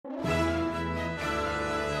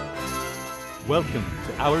Welcome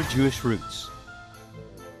to Our Jewish Roots,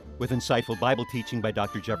 with insightful Bible teaching by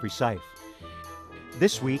Dr. Jeffrey Seif.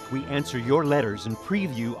 This week, we answer your letters and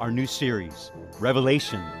preview our new series,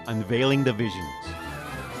 Revelation, Unveiling the Visions.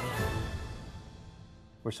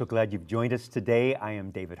 We're so glad you've joined us today. I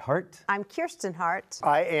am David Hart. I'm Kirsten Hart.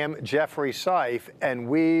 I am Jeffrey Seif, and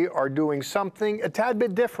we are doing something a tad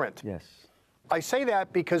bit different. Yes. I say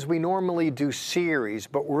that because we normally do series,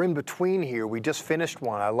 but we're in between here. We just finished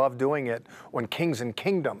one. I love doing it on kings and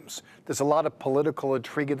kingdoms. There's a lot of political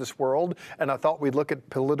intrigue in this world, and I thought we'd look at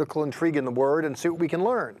political intrigue in the Word and see what we can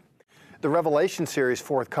learn. The Revelation series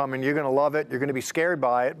forthcoming, you're going to love it, you're going to be scared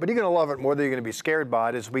by it, but you're going to love it more than you're going to be scared by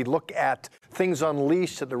it as we look at things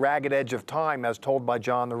unleashed at the ragged edge of time as told by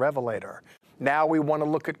John the Revelator. Now we want to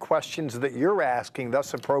look at questions that you're asking,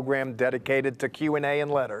 thus a program dedicated to Q&A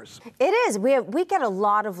and letters. It is. We get a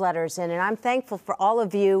lot of letters in, and I'm thankful for all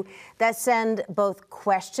of you that send both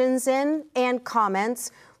questions in and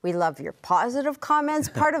comments. We love your positive comments.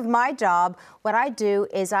 Part of my job, what I do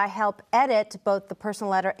is I help edit both the personal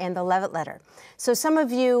letter and the Levitt letter. So some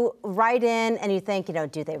of you write in and you think,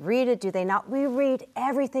 do they read it? Do they not? We read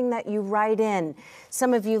everything that you write in.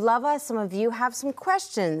 Some of you love us. Some of you have some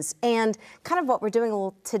questions. And kind of what we're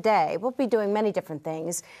doing today, we'll be doing many different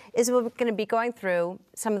things, is we're going to be going through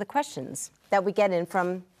some of the questions that we get in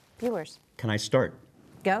from viewers. Can I start?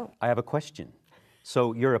 Go. I have a question.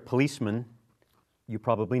 So you're a policeman. You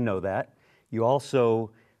probably know that. You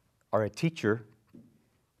also are a teacher,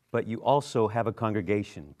 but you also have a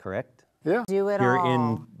congregation, correct? Yeah. Do it Here all.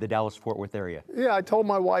 in the Dallas-Fort Worth area. Yeah, I told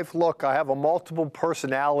my wife, look, I have a multiple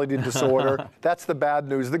personality disorder. That's the bad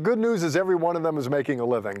news. The good news is every one of them is making a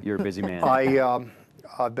living. You're a busy man.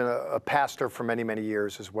 I've been a pastor for many, many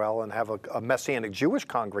years as well and have a Messianic Jewish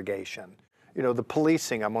congregation. The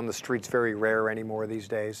policing, I'm on the streets very rare anymore these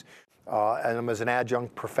days. And I'm as an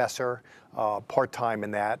adjunct professor, part-time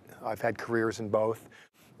in that. I've had careers in both.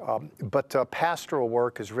 But pastoral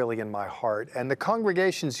work is really in my heart. And the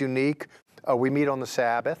congregation's unique. We meet on the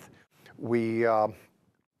Sabbath. We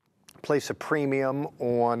place a premium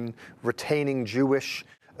on retaining Jewish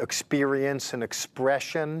experience and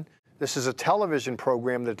expression. This is a television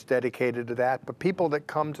program that's dedicated to that. But people that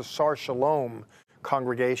come to Sar Shalom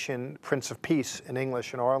congregation, Prince of Peace in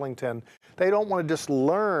English in Arlington, they don't want to just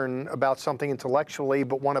learn about something intellectually,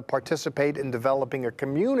 but want to participate in developing a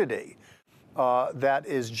community that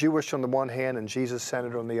is Jewish on the one hand and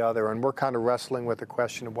Jesus-centered on the other. And we're kind of wrestling with the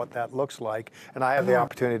question of what that looks like. And I have the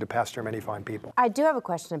opportunity to pastor many fine people. I do have a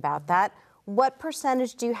question about that. What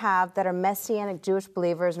percentage do you have that are Messianic Jewish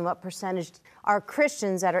believers, and what percentage are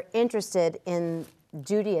Christians that are interested in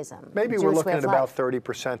Judaism? Maybe we're looking at about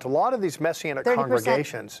 30%. A lot of these Messianic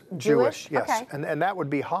congregations, Jewish, yes. Okay. And that would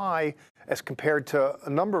be high as compared to a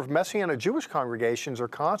number of Messianic Jewish congregations are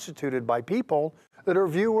constituted by people that are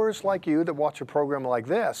viewers like you that watch a program like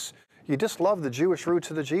this. You just love the Jewish roots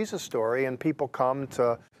of the Jesus story, and people come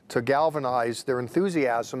to galvanize their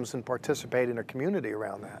enthusiasms and participate in a community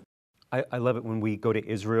around that. I love it when we go to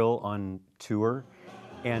Israel on tour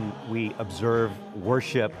and we observe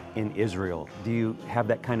worship in Israel. Do you have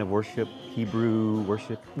that kind of worship, Hebrew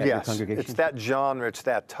worship at your congregation? Yes, it's that genre, it's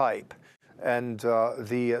that type. And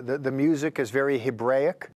the music is very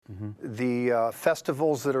Hebraic. Mm-hmm. The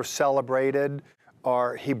festivals that are celebrated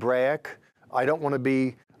are Hebraic. I don't want to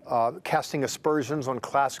be casting aspersions on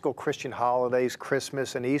classical Christian holidays,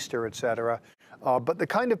 Christmas and Easter, etc. But the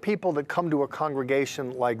kind of people that come to a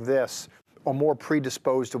congregation like this are more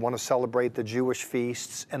predisposed to want to celebrate the Jewish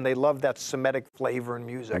feasts, and they love that Semitic flavor in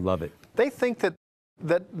music. I love it. They think that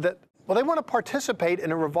they want to participate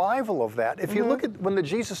in a revival of that. If you look at when the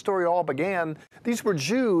Jesus story all began, these were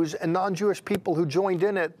Jews and non-Jewish people who joined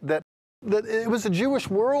in it, that it was a Jewish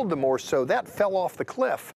world the more so. That fell off the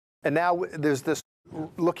cliff. And now there's this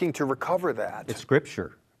looking to recover that. It's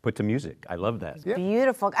scripture put to music. I love that. Yeah.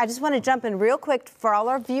 Beautiful. I just want to jump in real quick for all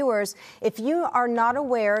our viewers. If you are not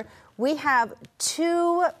aware, we have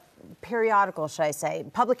two periodicals, should I say,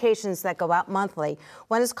 publications that go out monthly.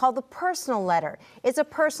 One is called The Personal Letter. It's a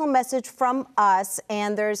personal message from us,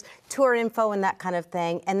 and there's tour info and that kind of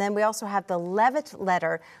thing. And then we also have the Levitt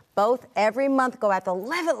Letter. Both every month go out. The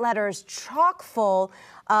Levitt Letter is chock full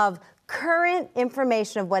of current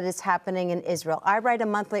information of what is happening in Israel. I write a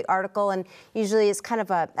monthly article, and usually it's kind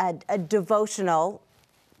of a devotional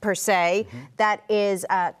per se, that is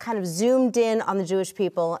kind of zoomed in on the Jewish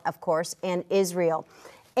people, of course, and Israel.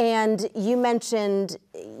 And you mentioned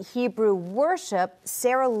Hebrew worship.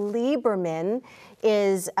 Sarah Lieberman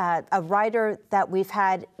is a writer that we've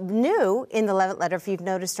had new in the 11th letter, if you've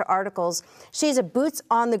noticed her articles. She's a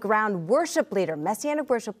boots-on-the-ground worship leader, Messianic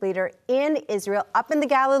worship leader in Israel, up in the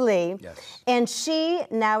Galilee. Yes. And she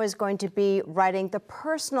now is going to be writing the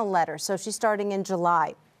personal letter. So she's starting in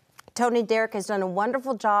July. Tony Derrick has done a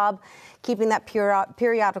wonderful job keeping that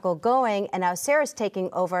periodical going, and now Sarah's taking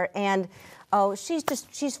over. And oh,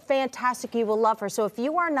 she's fantastic. You will love her. So if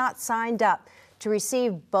you are not signed up to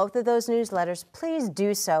receive both of those newsletters, please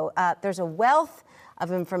do so. There's a wealth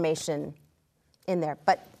of information in there,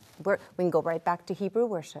 but we can go right back to Hebrew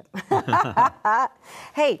worship.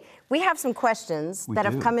 Hey, we have some questions that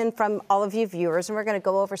have come in from all of you viewers, and we're going to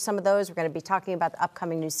go over some of those. We're going to be talking about the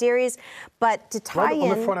upcoming new series. But to tie in... On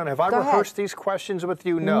the front end, have I rehearsed these questions with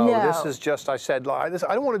you? No. This is just, I said, I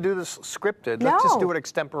don't want to do this scripted. Let's just do it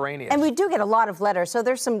extemporaneous. And we do get a lot of letters, so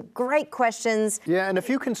there's some great questions. Yeah, and if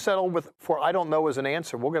you can settle for I don't know as an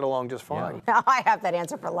answer, we'll get along just fine. Yeah. I have that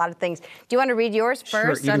answer for a lot of things. Do you want to read yours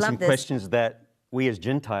first? Sure, even I love some this. questions that we as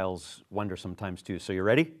Gentiles wonder sometimes too. So you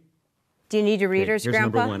ready? Do you need your readers, Here's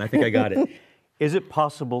Grandpa? number one. I think I got it. Is it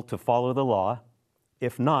possible to follow the law?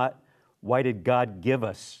 If not, why did God give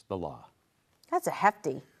us the law? That's a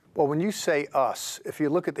hefty. Well, when you say us, if you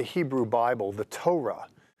look at the Hebrew Bible, the Torah,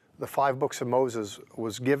 the 5 books of Moses,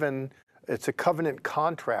 was given, it's a covenant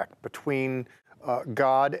contract between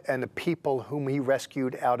God and the people whom he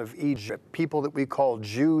rescued out of Egypt, people that we call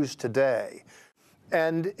Jews today.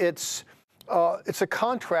 And it's a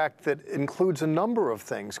contract that includes a number of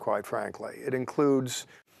things, quite frankly. It includes,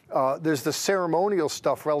 there's the ceremonial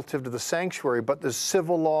stuff relative to the sanctuary, but there's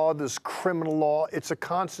civil law, there's criminal law. It's a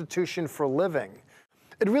constitution for living.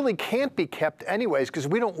 It really can't be kept anyways, because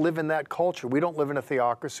we don't live in that culture. We don't live in a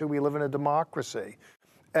theocracy, we live in a democracy.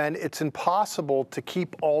 And it's impossible to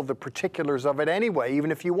keep all the particulars of it anyway,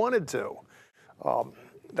 even if you wanted to.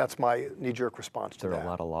 That's my knee-jerk response to that. There are a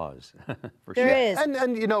lot of laws, for There sure. is.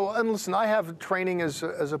 And you know, and listen, I have training as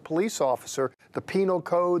a police officer, the penal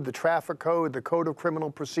code, the traffic code, the code of criminal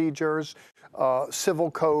procedures, civil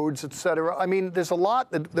codes, et cetera. I mean, there's a lot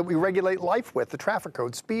that we regulate life with, the traffic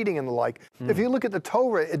code, speeding and the like. If you look at the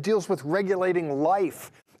Torah, it deals with regulating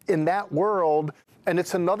life in that world, and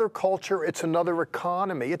it's another culture, it's another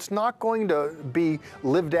economy. It's not going to be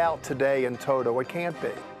lived out today in toto. It can't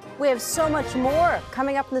be. We have so much more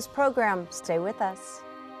coming up in this program. Stay with us.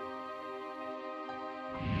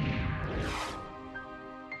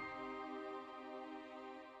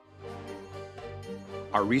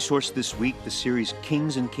 Our resource this week, the series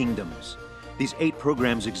Kings and Kingdoms. These 8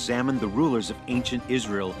 programs examine the rulers of ancient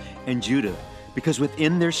Israel and Judah, because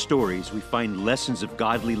within their stories we find lessons of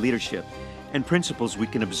godly leadership and principles we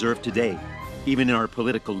can observe today, even in our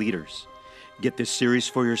political leaders. Get this series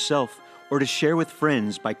for yourself or to share with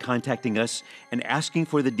friends by contacting us and asking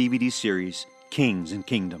for the DVD series, Kings and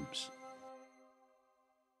Kingdoms.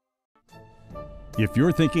 If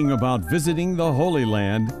you're thinking about visiting the Holy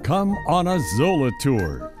Land, come on a Zola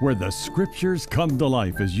tour, where the scriptures come to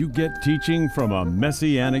life as you get teaching from a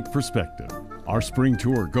messianic perspective. Our spring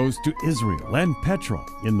tour goes to Israel and Petra.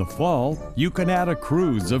 In the fall, you can add a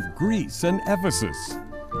cruise of Greece and Ephesus.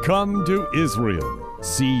 Come to Israel.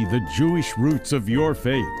 See the Jewish roots of your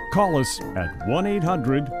faith. Call us at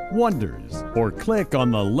 1-800-WONDERS or click on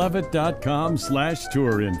the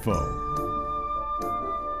levitt.com/tour info.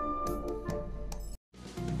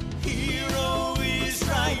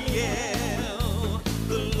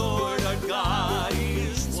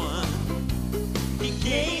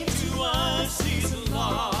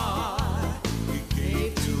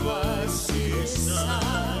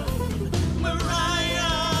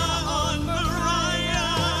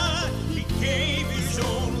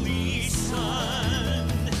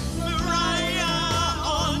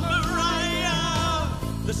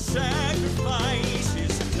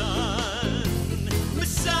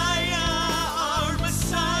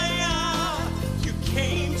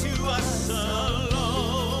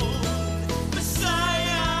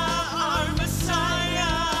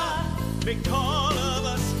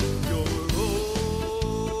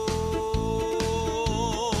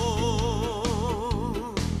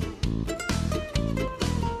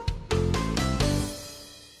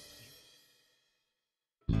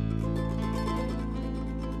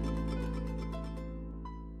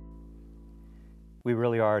 We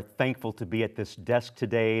really are thankful to be at this desk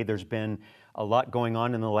today. There's been a lot going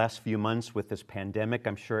on in the last few months with this pandemic.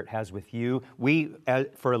 I'm sure it has with you. We,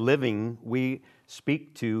 for a living, we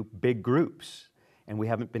speak to big groups. and we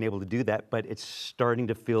haven't been able to do that, but it's starting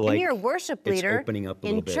to feel like and you're a worship leader it's opening up a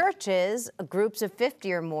little bit. in churches, groups of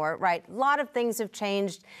 50 or more, right? A lot of things have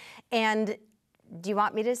changed. And do you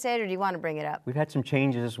want me to say it, or do you want to bring it up? We've had some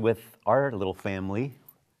changes with our little family,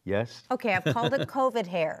 yes? Okay, I've called it COVID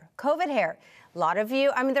hair. COVID hair. A lot of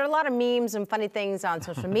you, I mean, there are a lot of memes and funny things on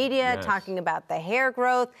social media Yes. talking about the hair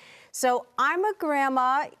growth. So I'm a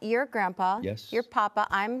grandma, you're grandpa, Yes. you're papa,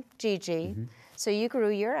 I'm Gigi. So you grew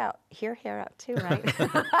your hair out too, right?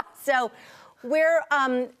 So we're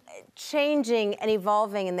changing and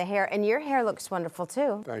evolving in the hair, and your hair looks wonderful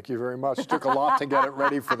too. Thank you very much. Took a lot to get it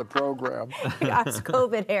ready for the program. Us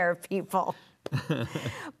COVID hair people.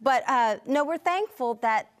 But no, we're thankful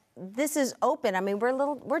that this is open. I mean,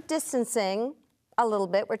 we're distancing a little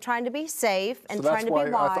bit. We're trying to be safe and So trying that's to why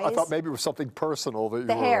be wise. I thought maybe it was something personal that you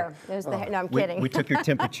The were... hair. There's the hair. No, I'm kidding. We took your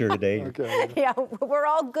temperature today. Okay. Yeah, we're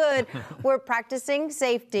all good. We're practicing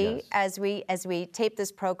safety Yes. as we tape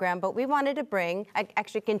this program, but we wanted to bring,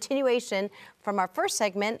 actually continuation from our first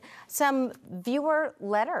segment, some viewer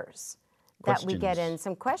letters that we get in,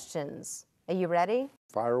 some questions. Are you ready?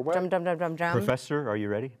 Fire away. Drum, drum, drum, drum, drum. Professor, are you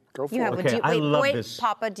ready? Go for You it. have, Okay, I love wait, this.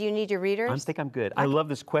 Papa, do you need your readers? I think I'm good. I love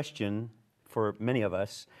this question for many of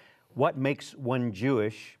us. What makes one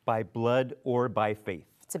Jewish by blood or by faith?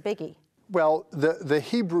 It's a biggie. Well, the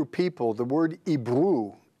Hebrew people, the word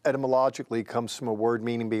Hebrew etymologically comes from a word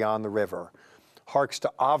meaning beyond the river. Harks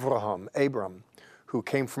to Abram, who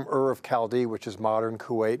came from Ur of Chaldee, which is modern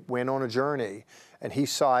Kuwait, went on a journey. And he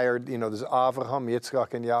sired, there's Avraham,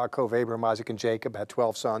 Yitzchak, and Yaakov, Abraham, Isaac, and Jacob, had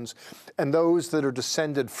 12 sons. And those that are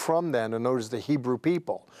descended from them are known as the Hebrew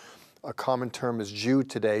people. A common term is Jew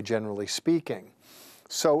today, generally speaking.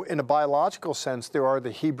 So in a biological sense, there are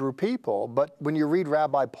the Hebrew people. But when you read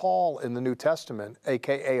Rabbi Paul in the New Testament,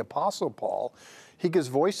 a.k.a. Apostle Paul, he gives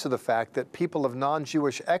voice to the fact that people of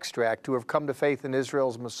non-Jewish extract who have come to faith in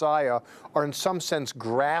Israel's Messiah are in some sense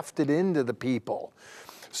grafted into the people.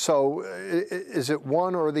 So is it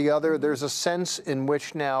one or the other? There's a sense in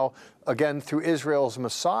which now, again, through Israel's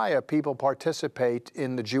Messiah, people participate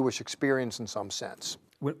in the Jewish experience in some sense.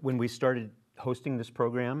 When we started hosting this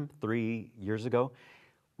program 3 years ago,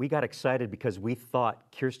 we got excited because we thought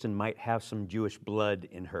Kirsten might have some Jewish blood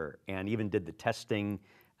in her, and even did the testing.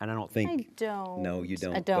 And I don't think. I don't. No, you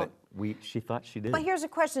don't. I don't. But she thought she did. But here's a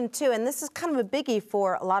question too, and this is kind of a biggie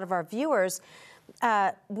for a lot of our viewers.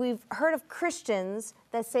 We've heard of Christians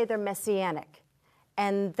that say they're Messianic,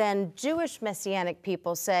 and then Jewish Messianic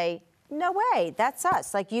people say, no way, that's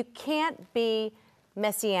us. Like, you can't be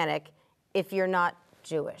Messianic if you're not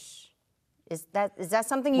Jewish. Is that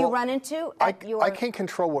something you run into at your... I can't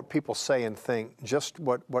control what people say and think, just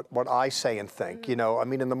what I say and think. I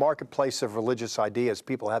mean, in the marketplace of religious ideas,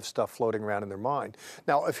 people have stuff floating around in their mind.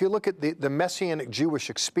 Now, if you look at the Messianic Jewish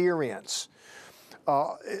experience,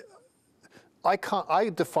 I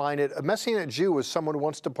define it, a Messianic Jew is someone who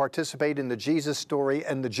wants to participate in the Jesus story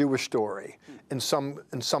and the Jewish story in some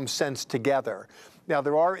sense together. Now,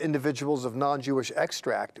 there are individuals of non-Jewish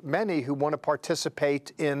extract, many who want to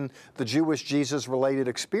participate in the Jewish Jesus-related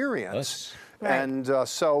experience. Right. And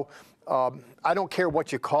so I don't care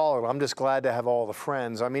what you call it. I'm just glad to have all the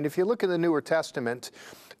friends. I mean, if you look in the Newer Testament,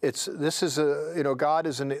 God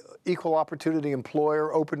is an equal opportunity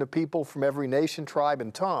employer, open to people from every nation, tribe,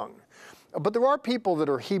 and tongue. But there are people that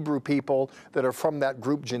are Hebrew people that are from that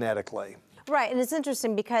group genetically. Right, and it's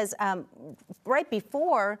interesting because right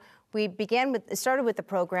before we started with the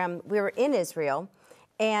program, we were in Israel,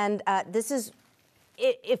 and this is,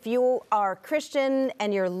 if you are Christian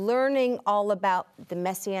and you're learning all about the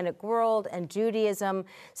Messianic world and Judaism,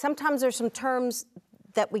 sometimes there's some terms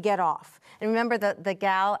that we get off. And remember the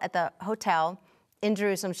gal at the hotel in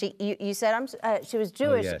Jerusalem, you said she was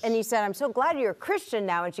Jewish, yes. And you said, I'm so glad you're a Christian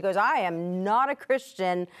now. And she goes, I am not a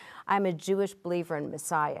Christian. I'm a Jewish believer in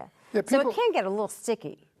Messiah. Yeah, So it can get a little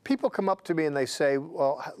sticky. People come up to me and they say,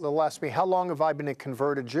 well, they'll ask me, how long have I been a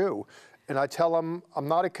converted Jew? And I tell them, I'm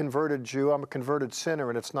not a converted Jew, I'm a converted sinner,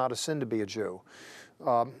 and it's not a sin to be a Jew.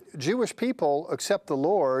 Jewish people accept the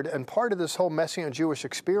Lord, and part of this whole Messianic Jewish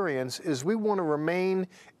experience is we want to remain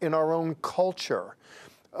in our own culture.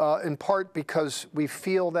 In part because we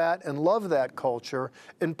feel that and love that culture,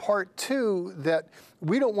 in part too that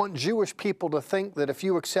we don't want Jewish people to think that if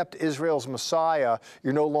you accept Israel's Messiah,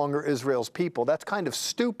 you're no longer Israel's people. That's kind of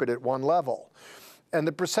stupid at one level. And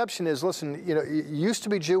the perception is, listen, you used to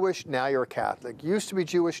be Jewish, now you're a Catholic. You used to be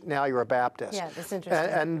Jewish, now you're a Baptist. Yeah, that's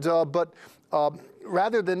interesting. But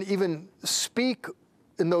rather than even speak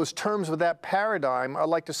in those terms with that paradigm, I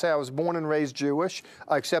like to say I was born and raised Jewish,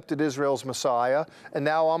 I accepted Israel's Messiah, and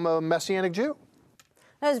now I'm a Messianic Jew.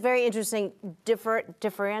 That was very interesting.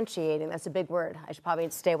 Differentiating. That's a big word. I should probably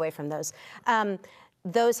stay away from those.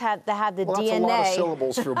 Those have the DNA. That's a lot of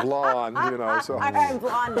syllables for blonde, you know. So. I'm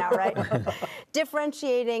blonde now, right?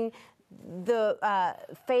 Differentiating the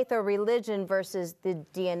faith or religion versus the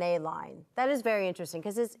DNA line. That is very interesting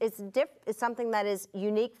because it's something that is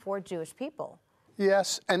unique for Jewish people.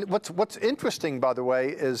 Yes, and what's interesting, by the way,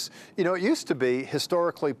 is, you know, it used to be,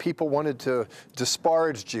 historically, people wanted to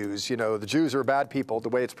disparage Jews. You know, the Jews are bad people, the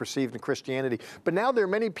way it's perceived in Christianity. But now there are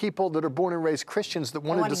many people that are born and raised Christians that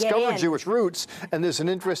want to discover Jewish roots, and there's an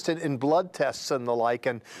interest in blood tests and the like,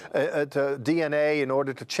 and to DNA in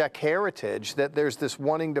order to check heritage, that there's this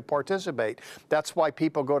wanting to participate. That's why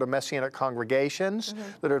people go to Messianic congregations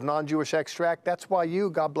that are non-Jewish extract. That's why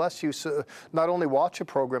you, God bless you, not only watch a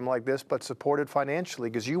program like this, but support it financially,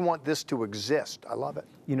 because you want this to exist. I love it.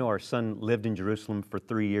 You know, our son lived in Jerusalem for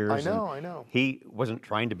 3 years. I know. He wasn't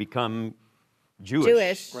trying to become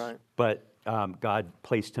Jewish. Right. But God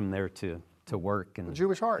placed him there to work and a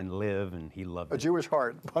Jewish heart and live, and he loved it. A Jewish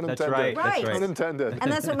heart, pun intended. That's right. That's right. Pun intended.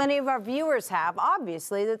 And that's what many of our viewers have,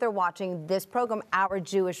 obviously, that they're watching this program, Our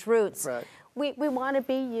Jewish Roots. Right. We want to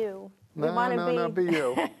be you. No, be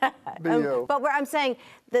you. Be you. But I'm saying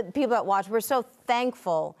that people that watch, we're so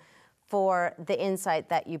thankful for the insight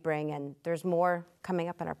that you bring, and there's more coming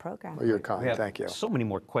up in our program. Well, you're kind. Thank you. So many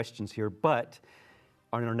more questions here, but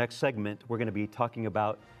on our next segment, we're going to be talking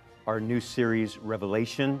about our new series,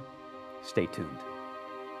 Revelation. Stay tuned.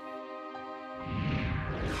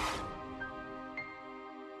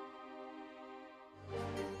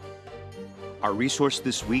 Our resource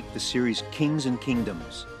this week, the series Kings and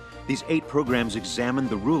Kingdoms. These 8 programs examine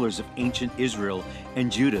the rulers of ancient Israel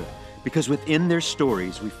and Judah, because within their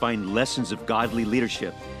stories we find lessons of godly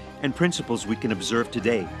leadership and principles we can observe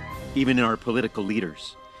today, even in our political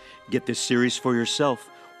leaders. Get this series for yourself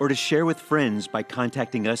or to share with friends by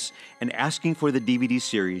contacting us and asking for the DVD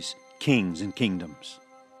series, Kings and Kingdoms.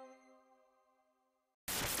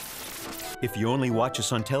 If you only watch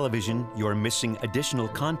us on television, you are missing additional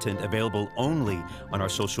content available only on our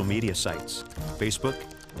social media sites, Facebook,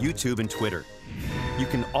 YouTube, and Twitter. You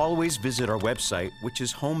can always visit our website, which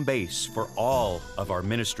is home base for all of our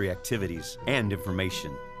ministry activities and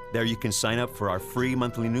information. There you can sign up for our free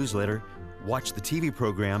monthly newsletter, watch the TV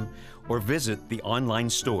program, or visit the online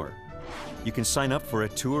store. You can sign up for a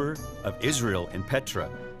tour of Israel and Petra,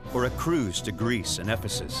 or a cruise to Greece and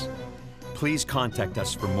Ephesus. Please contact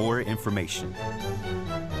us for more information.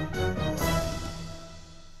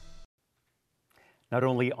 Not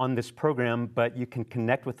only on this program, but you can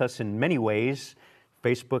connect with us in many ways.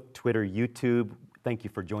 Facebook, Twitter, YouTube. Thank you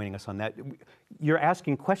for joining us on that. You're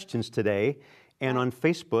asking questions today, and on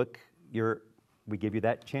Facebook, we give you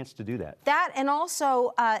that chance to do that. That, and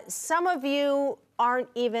also, some of you aren't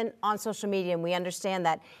even on social media, and we understand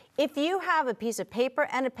that. If you have a piece of paper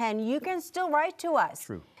and a pen, you can still write to us.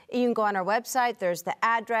 True. You can go on our website, there's the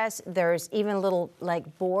address, there's even little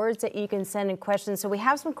boards that you can send in questions. So we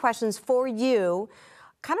have some questions for you,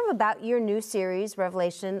 kind of about your new series,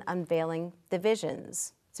 Revelation, Unveiling the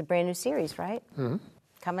Visions. It's a brand new series, right? Mm-hmm.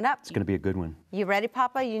 Coming up. It's going to be a good one. You ready,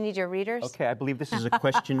 Papa? You need your readers? Okay, I believe this is a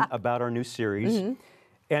question about our new series. Mm-hmm.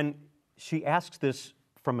 And she asks this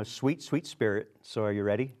from a sweet, sweet spirit. So are you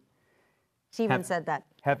ready? She even said that.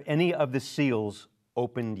 Have any of the seals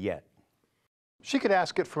opened yet? She could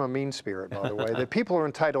ask it from a mean spirit, by the way, that people are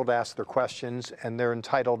entitled to ask their questions, and they're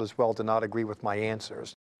entitled as well to not agree with my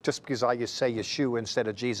answers. Just because I say Yeshua instead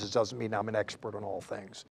of Jesus doesn't mean I'm an expert on all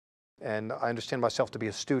things. And I understand myself to be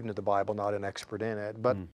a student of the Bible, not an expert in it.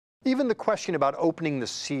 But even the question about opening the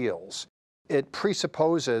seals, it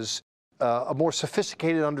presupposes a more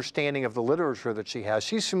sophisticated understanding of the literature that she has.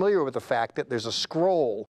 She's familiar with the fact that there's a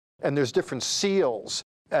scroll and there's different seals,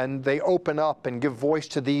 and they open up and give voice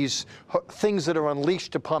to these things that are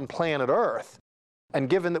unleashed upon planet Earth. And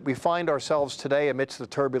given that we find ourselves today amidst the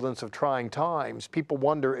turbulence of trying times, people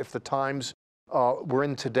wonder if the times we're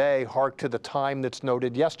in today hark to the time that's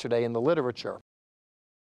noted yesterday in the literature.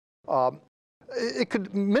 It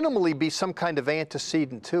could minimally be some kind of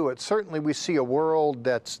antecedent to it. Certainly we see a world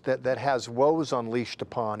that has woes unleashed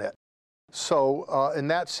upon it. So in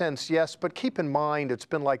that sense, yes, but keep in mind it's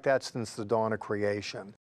been like that since the dawn of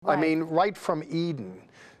creation. Right. I mean, right from Eden.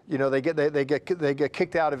 You know, they get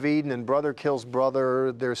kicked out of Eden, and brother kills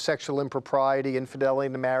brother. There's sexual impropriety, infidelity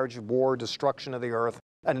in the marriage, war, destruction of the earth,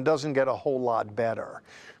 and it doesn't get a whole lot better.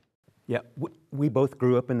 Yeah, we both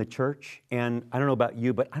grew up in the church, and I don't know about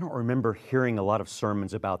you, but I don't remember hearing a lot of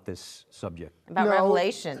sermons about this subject. About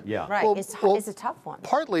Revelation. Yeah. Right, well, it's a tough one.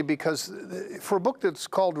 Partly because for a book that's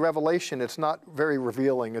called Revelation, it's not very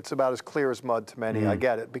revealing. It's about as clear as mud to many, I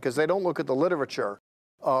get it, because they don't look at the literature.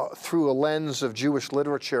 through a lens of Jewish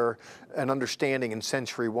literature and understanding in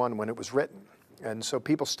century 1 when it was written. And so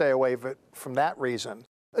people stay away from that reason.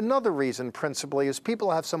 Another reason, principally, is people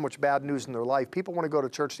have so much bad news in their life. People want to go to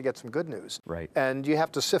church to get some good news. Right. And you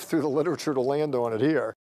have to sift through the literature to land on it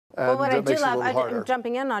here. And well, what I do makes it a love, little harder. I'm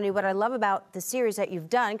jumping in on you, what I love about the series that you've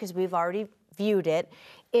done, because we've already viewed it,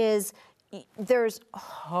 is there's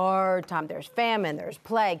hard time, there's famine, there's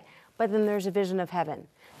plague, but then there's a vision of heaven.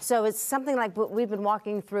 So it's something like what we've been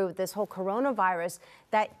walking through this whole coronavirus,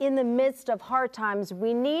 that in the midst of hard times,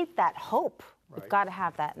 we need that hope. We've got to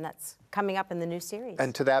have that, and that's coming up in the new series.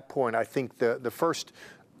 And to that point, I think the first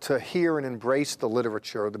to hear and embrace the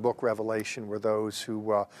literature of the book Revelation were those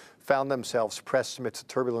who found themselves pressed amidst the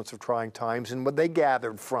turbulence of trying times, and what they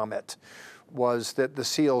gathered from it was that the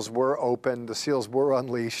seals were opened, the seals were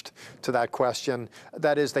unleashed to that question.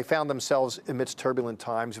 That is, they found themselves amidst turbulent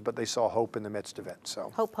times, but they saw hope in the midst of it.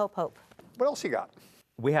 So Hope, hope, hope. what else you got?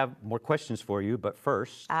 We have more questions for you, but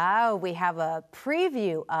first... We have a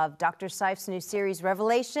preview of Dr. Seif's new series,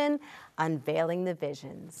 Revelation, Unveiling the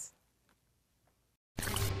Visions.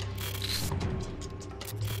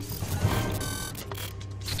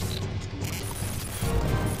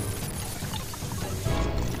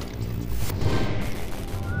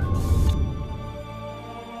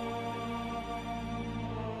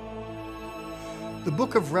 The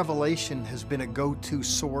book of Revelation has been a go-to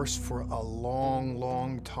source for a long,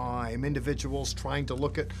 long time. Individuals trying to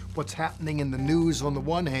look at what's happening in the news on the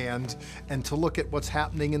one hand and to look at what's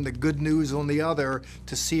happening in the good news on the other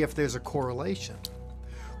to see if there's a correlation.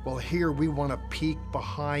 Well, here we want to peek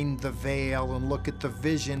behind the veil and look at the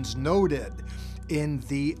visions noted in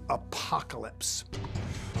the apocalypse.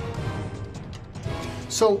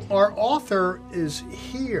 So our author is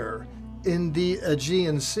here in the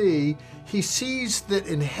Aegean Sea. He sees that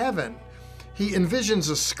in heaven, he envisions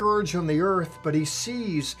a scourge on the earth, but he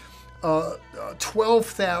sees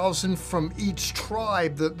 12,000 from each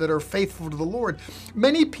tribe that are faithful to the Lord.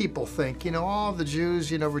 Many people think, the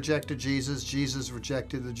Jews, rejected Jesus. Jesus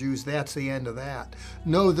rejected the Jews. That's the end of that.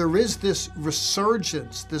 No, there is this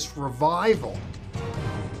resurgence, this revival.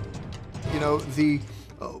 The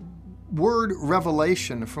word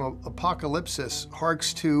revelation from Apocalypsis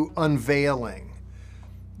harks to unveiling,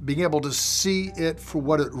 being able to see it for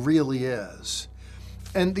what it really is.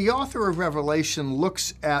 And the author of Revelation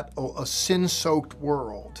looks at a sin-soaked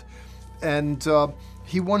world, and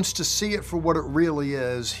he wants to see it for what it really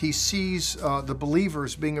is. He sees the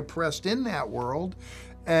believers being oppressed in that world,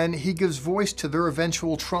 and he gives voice to their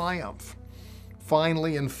eventual triumph,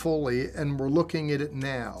 finally and fully, and we're looking at it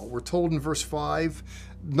now. We're told in verse 5,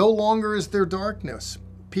 no longer is there darkness.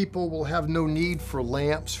 People will have no need for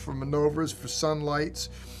lamps, for menorahs, for sunlights,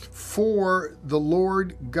 for the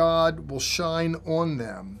Lord God will shine on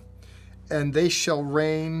them, and they shall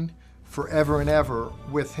reign forever and ever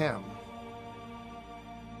with him.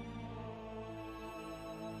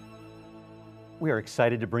 We are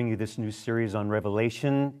excited to bring you this new series on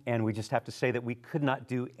Revelation, and we just have to say that we could not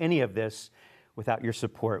do any of this without your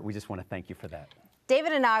support. We just want to thank you for that.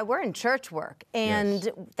 David and I, we're in church work, and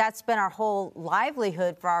that's been our whole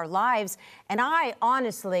livelihood for our lives. And I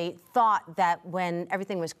honestly thought that when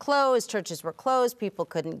everything was closed, churches were closed, people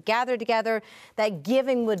couldn't gather together, that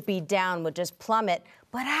giving would be down, would just plummet.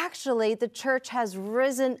 But actually, the church has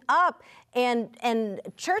risen up, and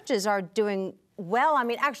churches are doing well. I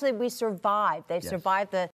mean, actually, we survived. They've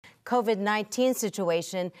survived the COVID-19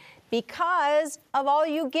 situation because of all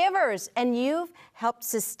you givers, and you've helped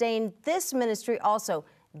sustain this ministry also.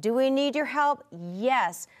 Do we need your help?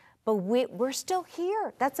 Yes, but we're still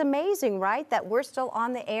here. That's amazing, right? That we're still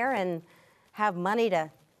on the air and have money to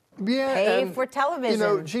pay for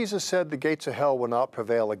television. Jesus said the gates of hell will not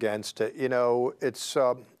prevail against it. It's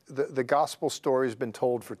the gospel story has been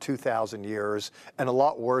told for 2,000 years, and a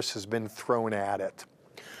lot worse has been thrown at it.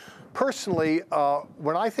 Personally,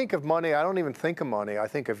 when I think of money, I don't even think of money. I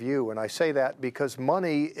think of you, and I say that because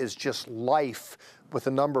money is just life with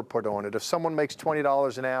a number put on it. If someone makes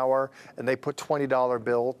 $20 an hour and they put $20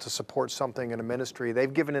 bill to support something in a ministry,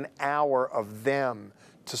 they've given an hour of them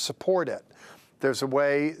to support it. There's a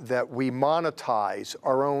way that we monetize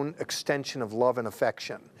our own extension of love and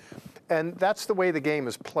affection. And that's the way the game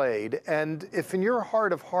is played. And if in your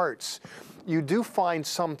heart of hearts, you do find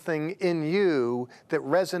something in you that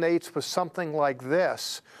resonates with something like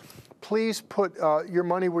this, please put your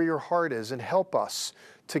money where your heart is and help us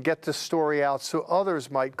to get this story out so others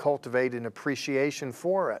might cultivate an appreciation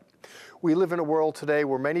for it. We live in a world today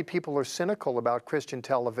where many people are cynical about Christian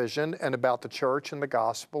television and about the church and the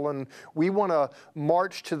gospel, and we want to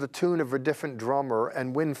march to the tune of a different drummer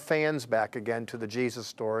and win fans back again to the Jesus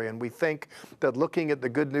story. And we think that looking at the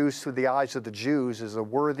good news through the eyes of the Jews is a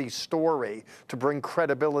worthy story to bring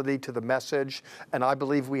credibility to the message, and I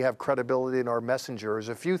believe we have credibility in our messengers.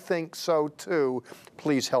 If you think so too,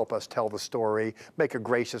 please help us tell the story. Make a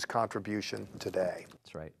gracious contribution today.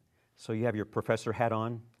 That's right. So you have your professor hat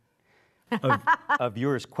on. A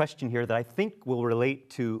viewer's question here that I think will relate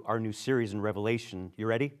to our new series in Revelation. You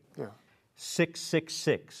ready? Yeah.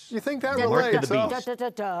 666. You think that Mark of relates?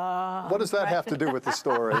 the Huh? What does that have to do with the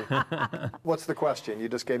story? What's the question? You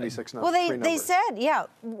just gave me three numbers. They said, yeah,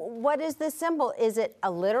 what is this symbol? Is it a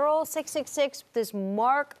literal 666? This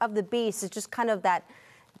mark of the beast is just kind of that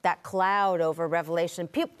cloud over Revelation.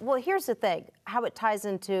 Well, here's the thing, how it ties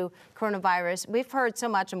into coronavirus. We've heard so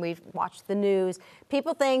much and we've watched the news.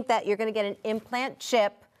 People think that you're going to get an implant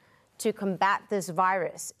chip to combat this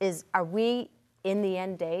virus. Are we in the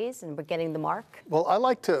end days and we're getting the mark? Well, I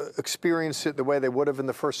like to experience it the way they would have in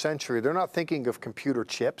the first century. They're not thinking of computer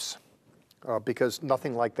chips because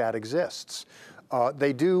nothing like that exists.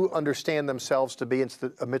 They do understand themselves to be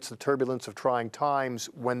amidst the turbulence of trying times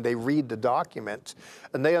when they read the document,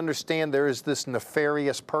 and they understand there is this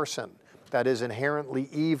nefarious person that is inherently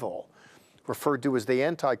evil, referred to as the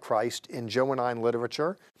Antichrist in Johannine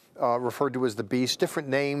literature, referred to as the beast, different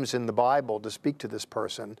names in the Bible to speak to this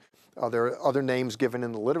person. There are other names given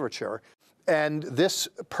in the literature. And this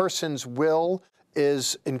person's will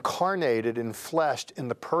is incarnated and fleshed in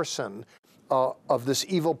the person of this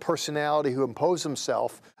evil personality who imposed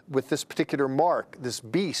himself with this particular mark, this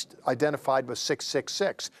beast identified with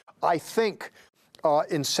 666. I think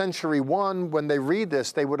in century 1, when they read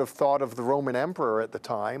this, they would have thought of the Roman emperor at the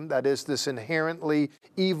time. That is, this inherently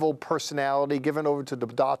evil personality given over to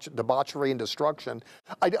debauchery and destruction.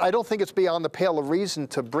 I don't think it's beyond the pale of reason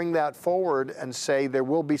to bring that forward and say there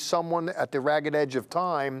will be someone at the ragged edge of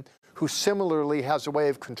time who similarly has a way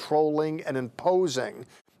of controlling and imposing.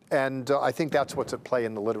 And I think that's what's at play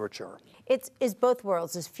in the literature. It's both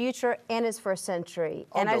worlds, it's future and it's first century.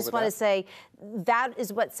 And I just want to say that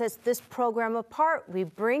is what sets this program apart. We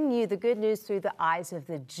bring you the good news through the eyes of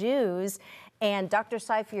the Jews. And Dr.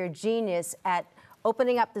 Seif, you're a genius at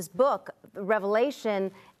opening up this book,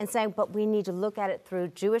 Revelation, and saying, but we need to look at it through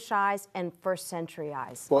Jewish eyes and first century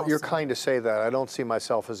eyes. Well, also. You're kind to say that. I don't see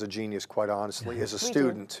myself as a genius, quite honestly, as a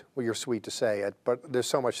student. Well, you're sweet to say it, but there's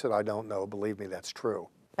so much that I don't know. Believe me, that's true.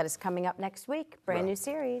 But it's coming up next week, brand new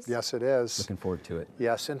series. Yes, it is. Looking forward to it.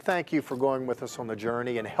 Yes, and thank you for going with us on the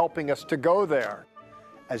journey and helping us to go there.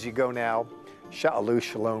 As you go now, Sha'alu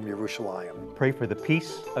Shalom Yerushalayim. Pray for the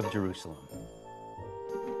peace of Jerusalem.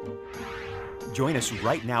 Join us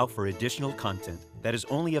right now for additional content that is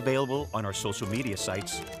only available on our social media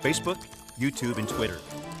sites, Facebook, YouTube, and Twitter.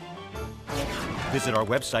 Visit our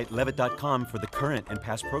website, levitt.com, for the current and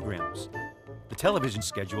past programs, the television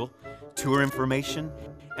schedule, tour information,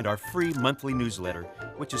 and our free monthly newsletter,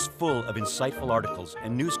 which is full of insightful articles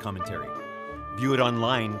and news commentary. View it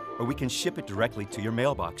online, or we can ship it directly to your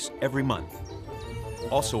mailbox every month.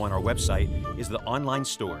 Also on our website is the online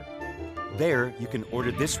store. There, you can order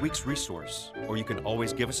this week's resource, or you can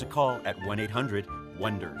always give us a call at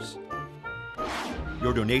 1-800-WONDERS.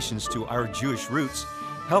 Your donations to Our Jewish Roots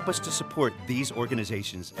help us to support these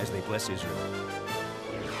organizations as they bless Israel.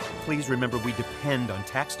 Please remember we depend on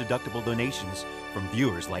tax-deductible donations from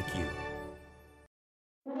viewers like you.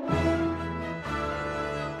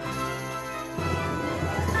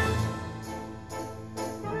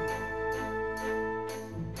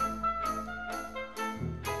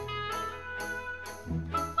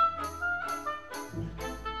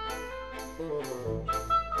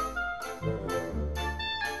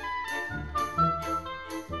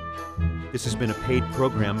 This has been a paid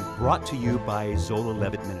program brought to you by Zola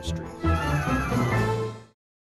Levitt Ministries.